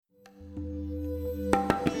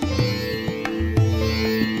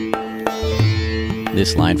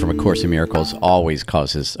This line from A Course in Miracles always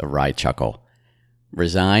causes a wry chuckle.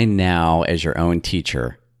 Resign now as your own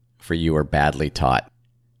teacher, for you are badly taught.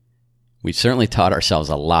 We've certainly taught ourselves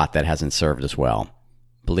a lot that hasn't served us well,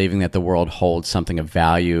 believing that the world holds something of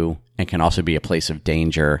value and can also be a place of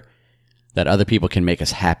danger, that other people can make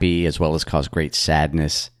us happy as well as cause great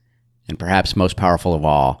sadness, and perhaps most powerful of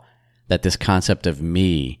all, that this concept of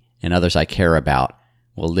me and others I care about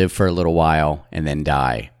will live for a little while and then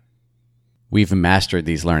die. We've mastered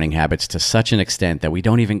these learning habits to such an extent that we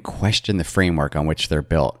don't even question the framework on which they're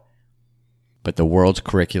built. But the world's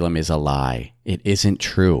curriculum is a lie. It isn't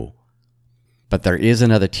true. But there is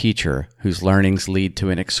another teacher whose learnings lead to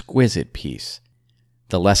an exquisite peace.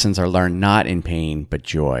 The lessons are learned not in pain, but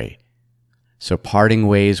joy. So parting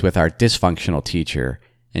ways with our dysfunctional teacher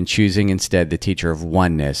and choosing instead the teacher of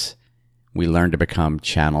oneness, we learn to become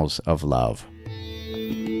channels of love.